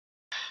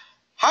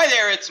Hi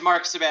there, it's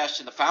Mark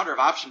Sebastian, the founder of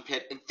Option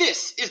Pit, and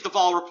this is the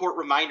Vol Report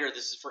reminder.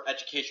 This is for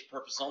education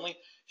purpose only.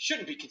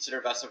 Shouldn't be considered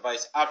investment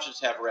advice. Options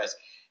have risk.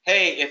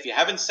 Hey, if you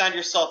haven't signed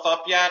yourself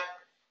up yet,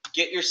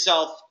 get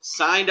yourself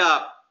signed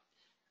up.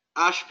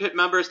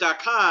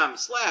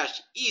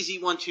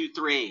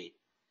 OptionPitMembers.com/easy123.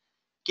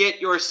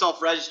 Get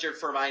yourself registered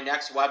for my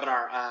next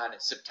webinar on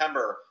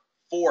September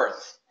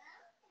 4th.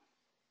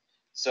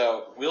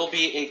 So, will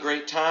be a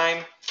great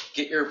time.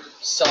 Get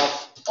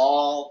yourself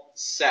all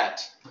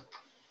set.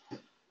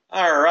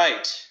 All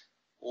right,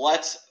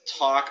 let's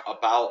talk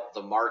about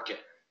the market.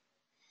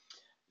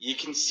 You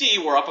can see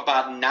we're up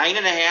about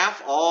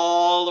 9.5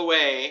 all the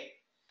way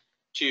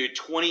to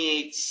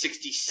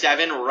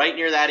 2867, right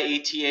near that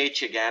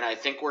ATH again. I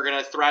think we're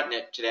going to threaten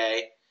it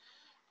today.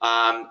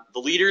 The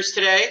leaders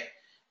today,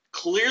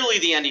 clearly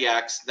the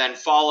NDX, then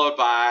followed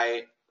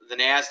by the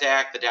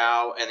NASDAQ, the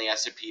Dow, and the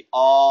S&P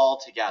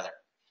all together.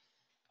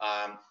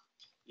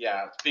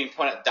 Yeah, it's being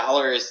pointed out,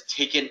 dollar is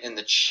taken in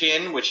the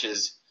chin, which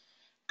is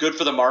good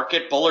for the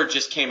market. Bullard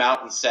just came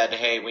out and said,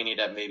 hey, we need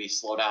to maybe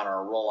slow down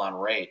our roll on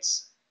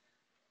rates.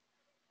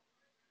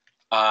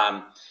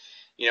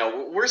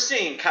 We're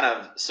seeing kind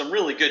of some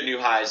really good new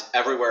highs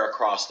everywhere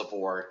across the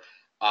board.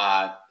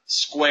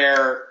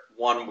 Square,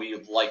 one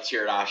we've liked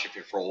here at Option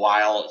for a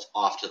while, it's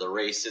off to the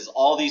races.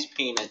 All these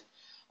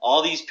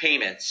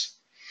payments,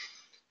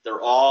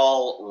 they're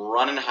all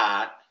running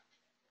hot.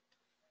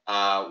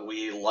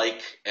 We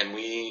like, and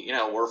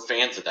we're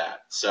fans of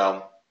that.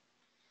 So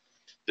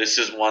this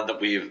is one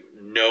that we've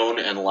known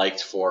and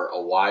liked for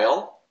a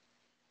while.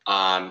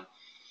 PayPal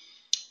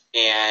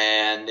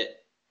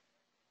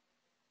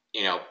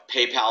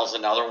is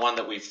another one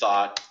that we've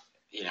thought,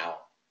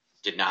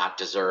 did not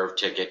deserve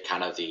to get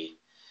kind of the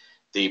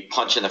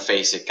punch in the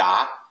face it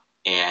got.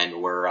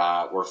 And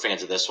we're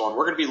fans of this one.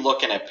 We're going to be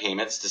looking at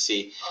payments to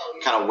see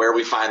kind of where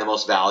we find the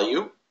most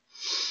value.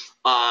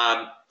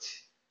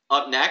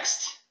 Up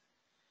next,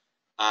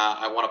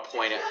 I want to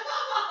point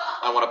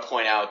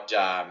out,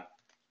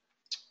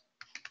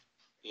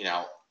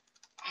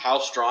 how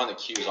strong the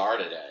Qs are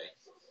today,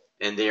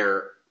 and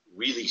they're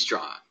really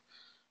strong.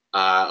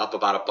 Up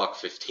about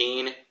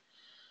 $1.15.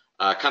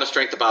 Kind of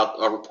strength about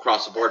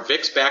across the board.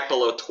 VIX back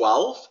below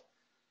 12.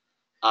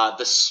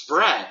 The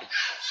spread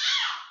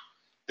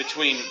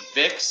between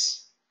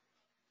VIX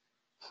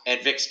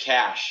and VIX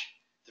cash,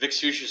 the VIX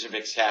futures and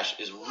VIX cash,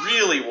 is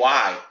really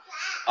wide.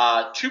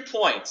 2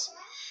 points,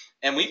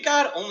 and we've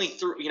got only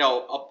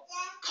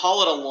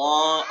call it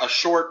a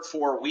short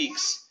 4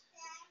 weeks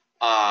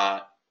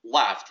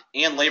left,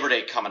 and Labor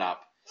Day coming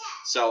up.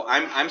 So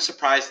I'm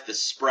surprised the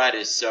spread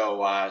is so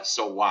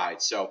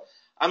wide. So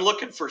I'm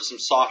looking for some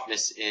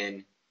softness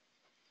in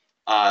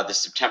the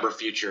September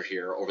future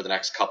here over the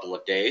next couple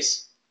of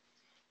days.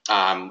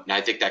 And I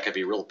think that could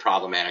be real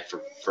problematic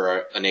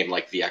for a name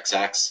like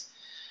VXX.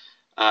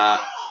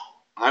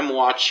 I'm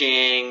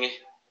watching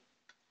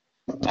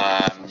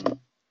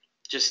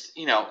just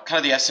kind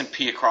of the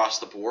S&P across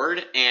the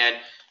board, and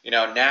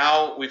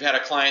now we've had a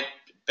client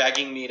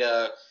begging me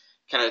to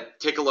kind of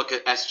take a look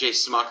at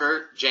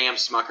JM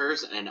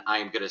Smuckers, and I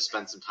am going to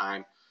spend some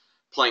time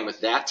playing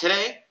with that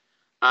today.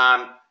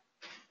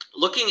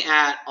 Looking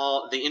at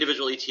all the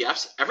individual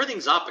ETFs,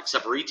 everything's up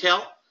except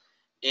retail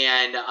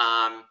and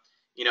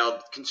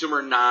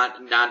consumer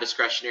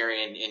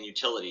non-discretionary and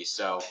utilities.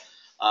 So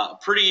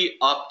pretty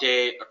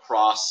update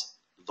across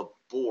the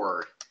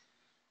board.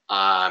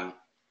 I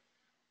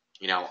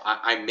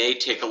may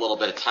take a little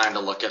bit of time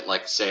to look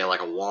at, say, a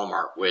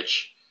Walmart,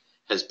 which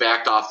has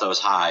backed off those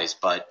highs,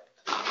 but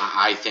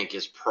I think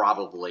is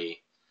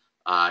probably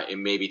it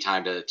may be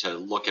time to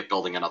look at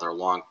building another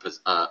an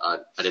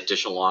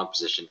additional long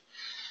position.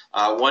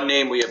 One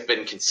name we have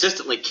been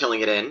consistently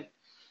killing it in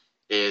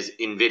is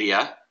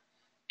NVIDIA,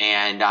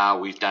 and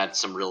we've done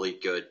some really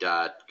good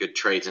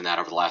trades in that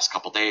over the last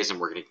couple days, and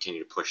we're going to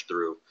continue to push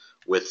through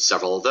with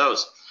several of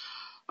those.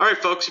 All right,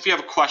 folks, if you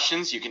have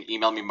questions, you can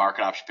email me,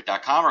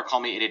 mark@optionpit.com, or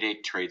call me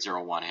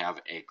 888-TRADE-01. Have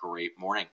a great morning.